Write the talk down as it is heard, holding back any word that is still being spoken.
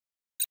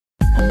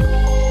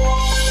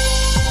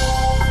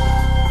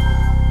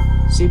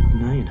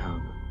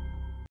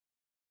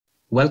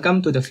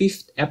Welcome to the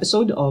 5th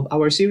episode of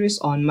our series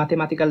on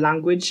mathematical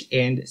language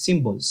and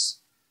symbols.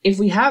 If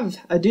we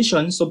have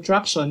addition,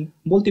 subtraction,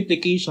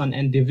 multiplication,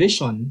 and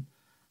division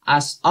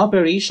as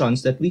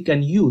operations that we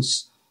can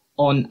use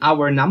on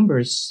our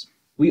numbers,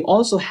 we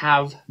also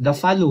have the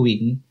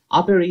following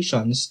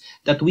operations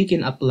that we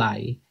can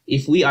apply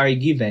if we are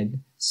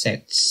given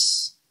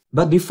sets.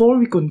 But before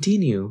we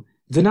continue,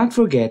 do not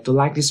forget to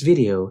like this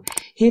video,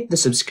 hit the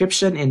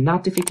subscription and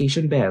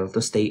notification bell to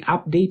stay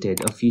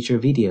updated of future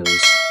videos.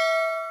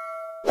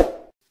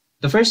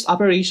 The first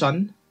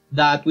operation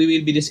that we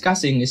will be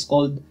discussing is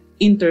called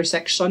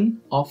intersection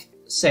of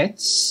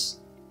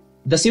sets.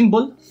 The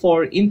symbol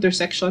for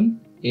intersection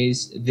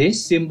is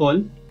this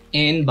symbol,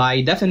 and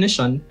by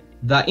definition,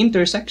 the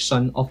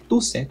intersection of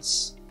two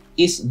sets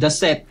is the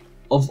set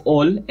of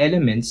all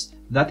elements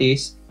that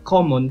is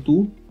common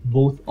to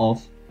both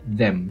of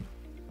them.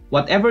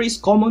 Whatever is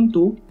common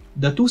to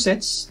the two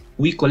sets,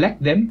 we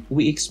collect them,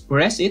 we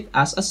express it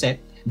as a set.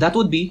 That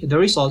would be the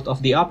result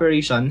of the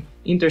operation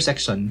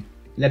intersection.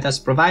 Let us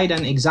provide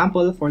an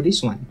example for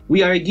this one.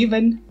 We are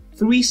given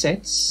three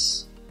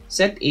sets,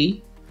 set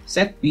A,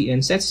 set B,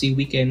 and set C.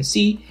 We can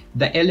see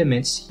the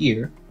elements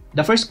here.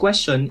 The first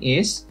question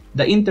is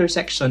the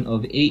intersection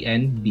of A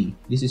and B.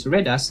 This is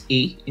read as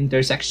A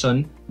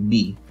intersection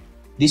B.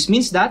 This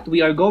means that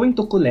we are going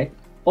to collect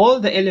all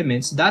the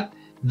elements that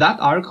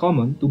are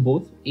common to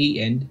both A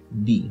and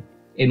B.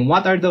 And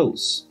what are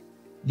those?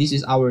 This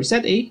is our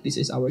set A, this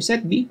is our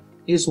set B.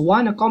 Is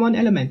 1 a common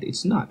element?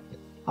 It's not.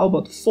 How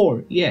about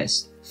 4?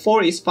 Yes,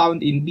 4 is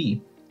found in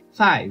B.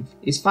 5.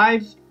 Is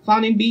 5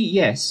 found in B?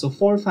 Yes. So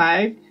 4,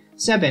 5,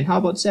 7. How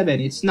about 7?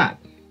 It's not.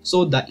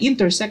 So the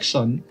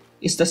intersection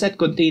is the set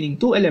containing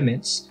two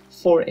elements,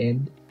 4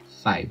 and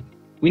 5.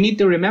 We need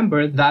to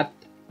remember that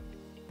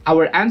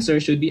our answer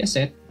should be a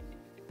set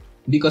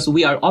because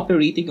we are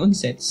operating on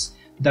sets.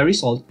 The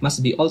result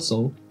must be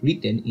also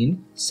written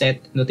in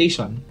set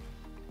notation.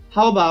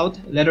 How about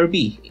letter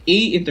B?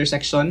 A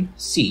intersection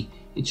C.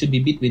 It should be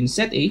between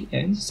set A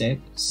and set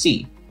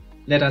C.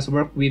 Let us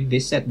work with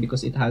this set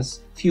because it has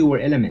fewer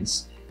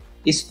elements.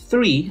 Is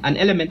 3 an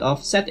element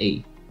of set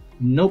A?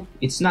 Nope,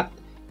 it's not.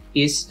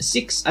 Is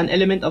 6 an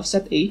element of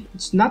set A?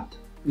 It's not.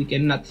 We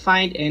cannot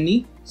find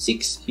any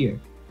 6 here.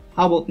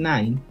 How about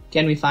 9?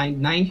 Can we find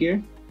 9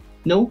 here?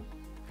 No.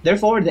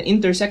 Therefore, the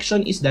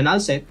intersection is the null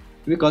set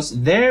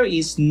because there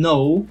is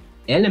no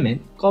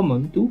element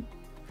common to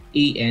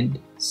A and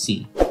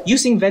C.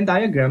 Using Venn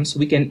diagrams,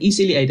 we can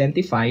easily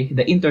identify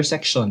the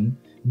intersection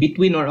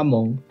between or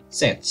among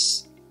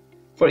sets.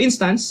 For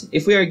instance,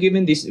 if we are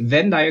given this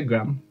Venn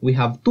diagram, we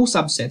have two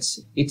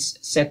subsets. It's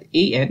set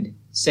A and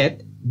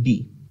set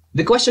B.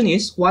 The question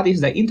is, what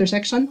is the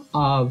intersection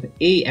of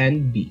A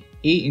and B?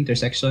 A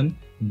intersection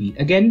B.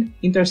 Again,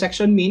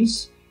 intersection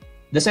means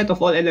the set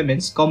of all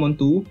elements common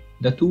to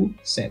the two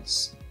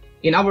sets.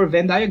 In our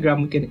Venn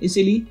diagram, we can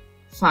easily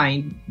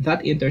find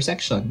that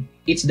intersection.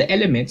 It's the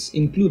elements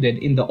included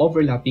in the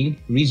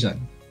overlapping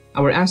region.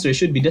 Our answer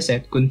should be the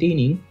set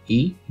containing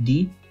A,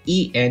 D,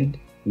 E, and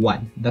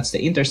 1. That's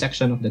the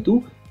intersection of the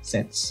two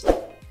sets.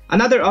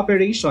 Another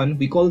operation,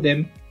 we call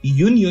them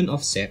union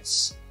of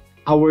sets.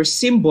 Our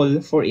symbol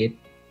for it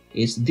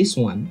is this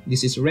one.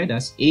 This is read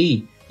as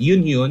A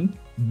union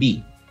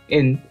B.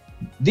 And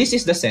this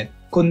is the set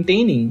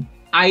containing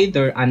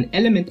either an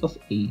element of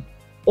A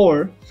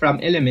or from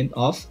element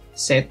of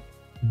set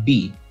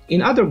B.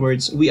 In other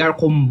words, we are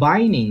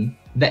combining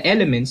the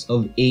elements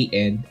of A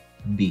and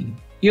B.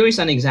 Here is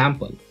an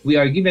example. We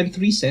are given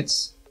three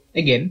sets.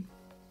 Again,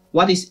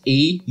 what is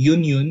A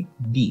union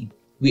B?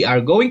 We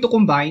are going to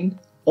combine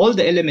all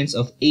the elements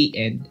of A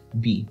and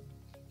B.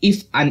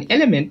 If an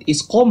element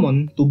is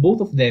common to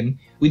both of them,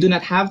 we do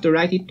not have to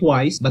write it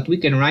twice, but we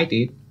can write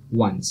it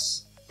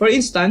once. For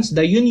instance,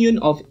 the union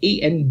of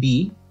A and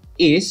B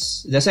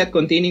is the set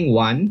containing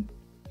 1,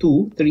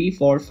 2, 3,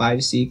 4,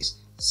 5, 6,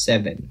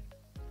 7.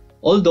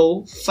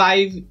 Although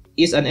 5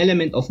 is an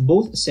element of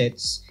both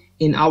sets,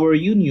 in our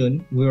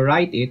union, we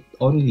write it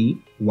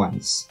only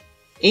once.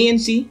 A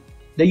and C,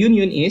 the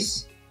union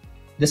is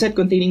the set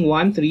containing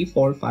 1, 3,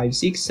 4, 5,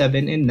 6,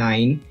 7, and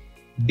 9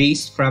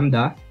 based from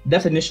the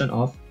definition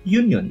of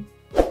union.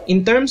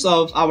 In terms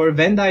of our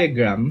Venn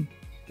diagram,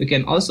 we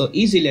can also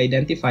easily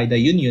identify the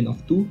union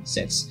of two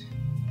sets.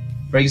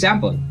 For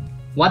example,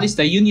 what is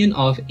the union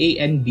of A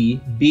and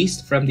B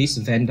based from this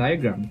Venn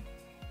diagram?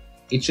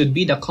 It should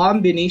be the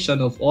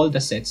combination of all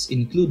the sets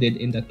included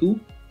in the two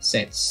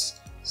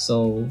sets.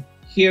 So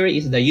here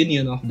is the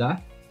union of the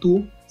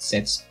two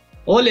sets.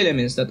 All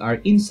elements that are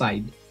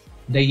inside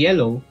the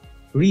yellow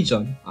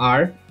region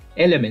are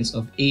elements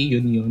of A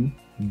union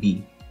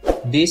B.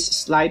 This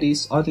slide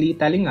is only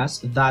telling us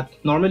that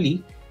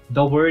normally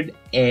the word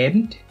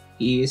AND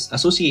is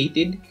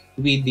associated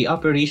with the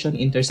operation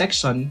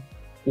intersection,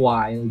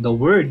 while the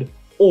word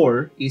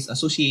OR is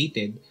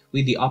associated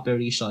with the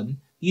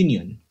operation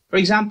union. For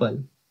example,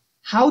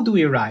 how do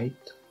we write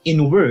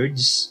in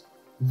words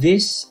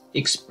this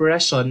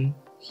expression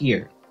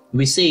here?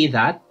 We say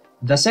that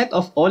the set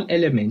of all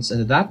elements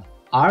that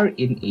are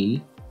in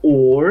A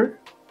or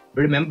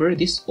remember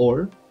this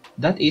OR,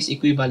 that is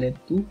equivalent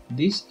to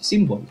this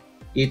symbol.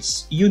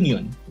 It's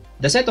union.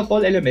 The set of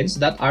all elements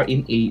that are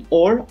in A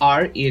or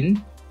are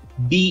in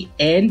B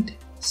and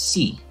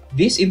C.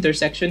 This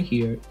intersection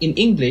here in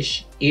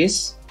English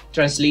is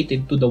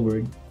translated to the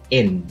word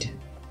end.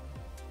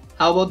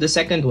 How about the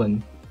second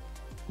one?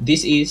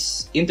 This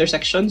is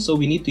intersection, so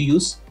we need to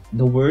use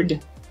the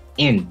word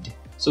end.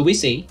 So we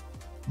say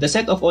the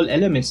set of all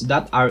elements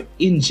that are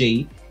in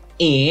J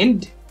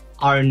and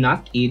are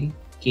not in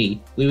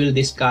K. We will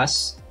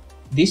discuss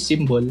this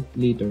symbol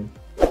later.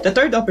 The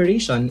third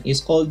operation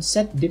is called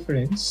set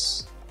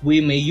difference.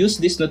 We may use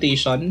this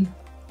notation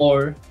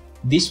or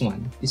this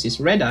one. This is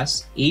read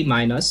as A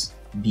minus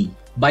B.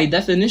 By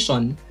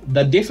definition,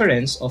 the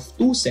difference of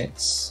two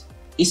sets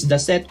is the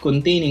set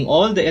containing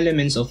all the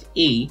elements of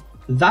A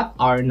that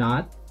are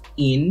not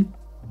in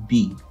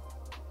B.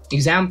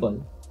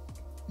 Example,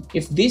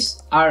 if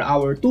these are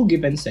our two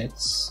given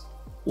sets,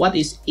 what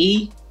is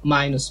A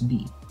minus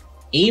B?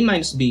 A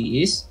minus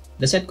B is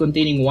the set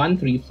containing 1,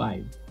 3,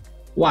 5.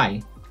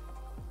 Why?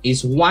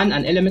 Is 1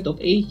 an element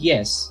of A?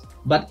 Yes.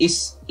 But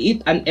is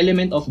it an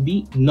element of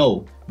B?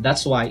 No.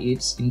 That's why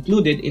it's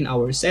included in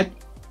our set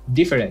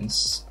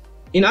difference.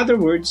 In other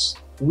words,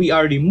 we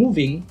are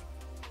removing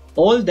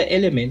all the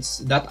elements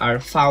that are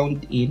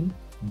found in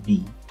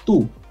B.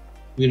 2,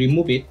 we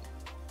remove it.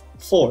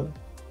 4,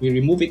 we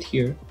remove it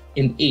here.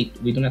 And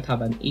 8, we do not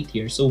have an 8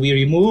 here. So we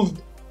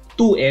removed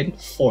 2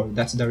 and 4.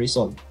 That's the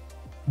result.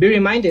 Be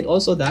reminded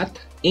also that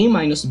A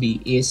minus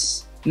B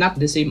is not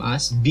the same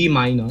as B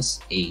minus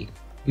A.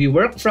 We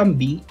work from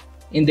B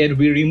and then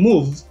we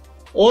remove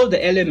all the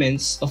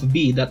elements of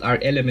B that are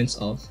elements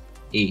of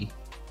A.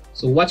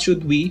 So what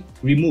should we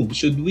remove?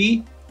 Should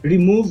we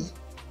remove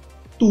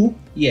 2?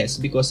 Yes,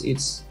 because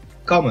it's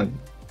common.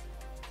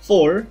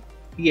 4?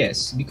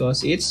 Yes,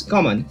 because it's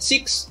common.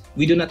 6,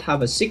 we do not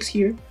have a 6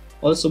 here.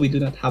 Also, we do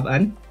not have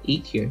an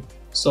 8 here.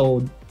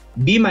 So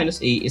B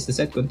minus A is the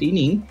set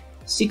containing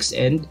 6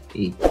 and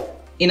 8.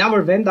 In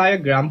our Venn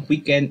diagram,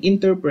 we can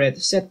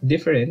interpret set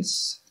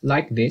difference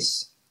like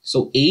this.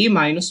 So A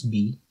minus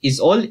B is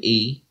all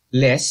A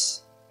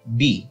less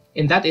B.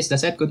 And that is the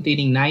set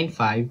containing 9,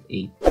 5,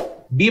 8.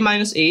 B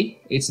minus A,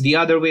 it's the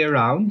other way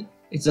around.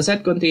 It's the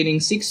set containing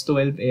 6,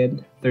 12,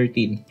 and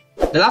 13.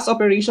 The last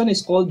operation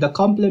is called the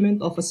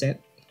complement of a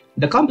set.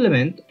 The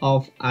complement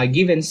of a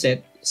given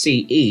set,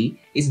 say A,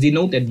 is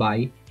denoted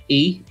by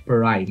A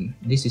prime.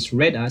 This is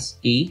read as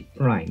A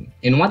prime.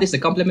 And what is the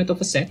complement of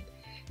a set?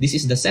 This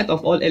is the set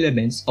of all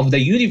elements of the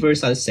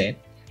universal set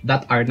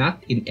that are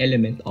not in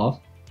element of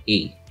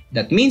A.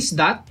 That means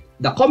that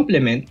the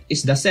complement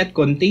is the set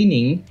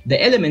containing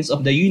the elements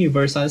of the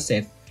universal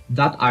set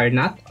that are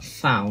not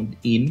found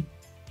in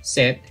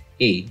set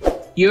A.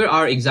 Here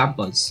are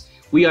examples.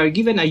 We are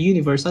given a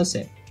universal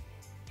set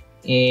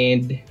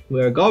and we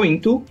are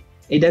going to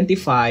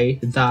identify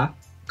the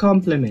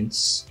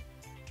complements.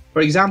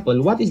 For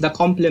example, what is the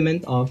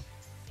complement of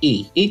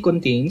A? A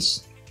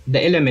contains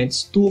the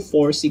elements 2,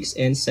 4, 6,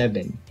 and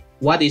 7.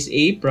 What is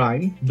A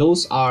prime?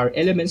 Those are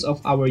elements of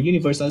our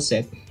universal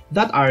set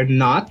that are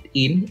not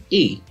in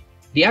A.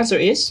 The answer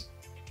is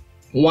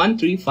 1,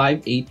 3,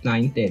 5, 8,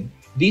 9, 10.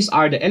 These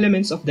are the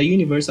elements of the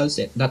universal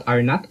set that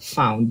are not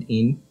found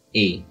in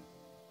A.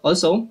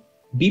 Also,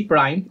 B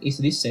prime is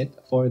this set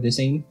for the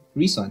same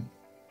reason.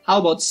 How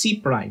about C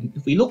prime?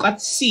 If we look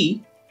at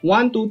C,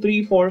 1, 2,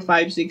 3, 4,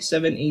 5, 6,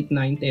 7, 8,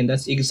 9, 10.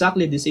 That's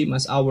exactly the same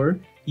as our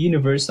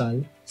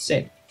universal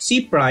set.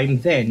 C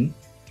prime then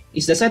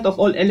is the set of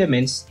all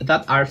elements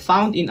that are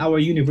found in our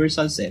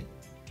universal set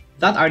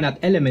that are not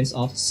elements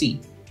of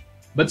C.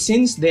 But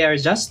since they are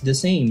just the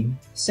same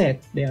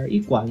set, they are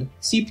equal,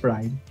 C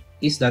prime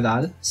is the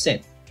null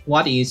set.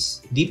 What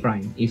is D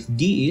prime? If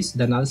D is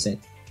the null set,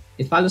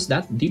 it follows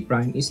that D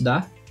prime is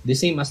the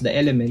same as the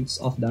elements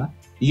of the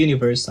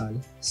universal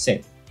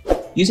set.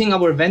 Using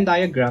our Venn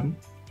diagram,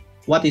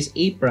 what is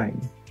A prime?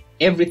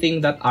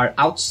 Everything that are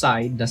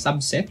outside the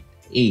subset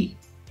A.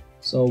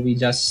 So we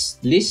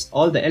just list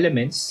all the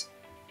elements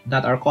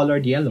that are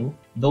colored yellow.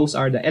 Those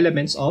are the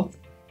elements of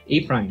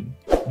A prime.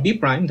 B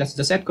prime, that's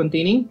the set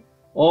containing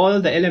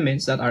all the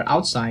elements that are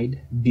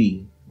outside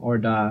B, or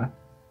the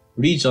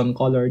region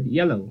colored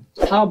yellow.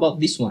 How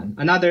about this one?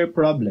 Another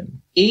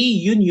problem. A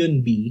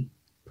union B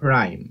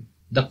prime,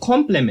 the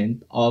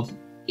complement of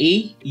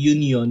A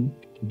union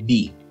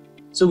B.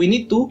 So we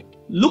need to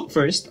look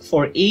first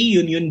for A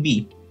union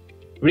B.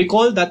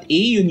 Recall that A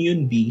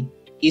union B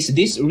is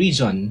this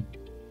region,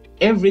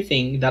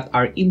 everything that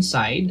are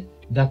inside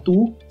the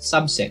two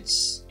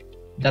subsets.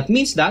 That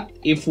means that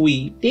if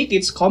we take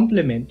its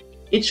complement,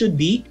 it should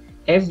be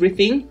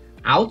everything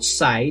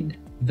outside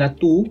the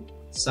two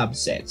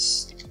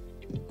subsets.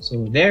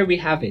 So there we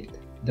have it,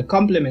 the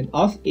complement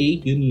of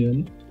A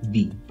union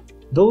B.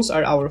 Those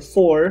are our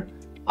 4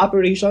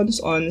 operations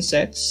on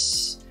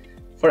sets.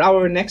 For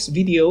our next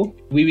video,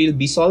 we will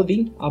be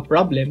solving a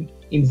problem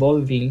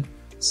involving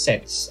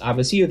sets. I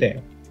will see you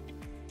there.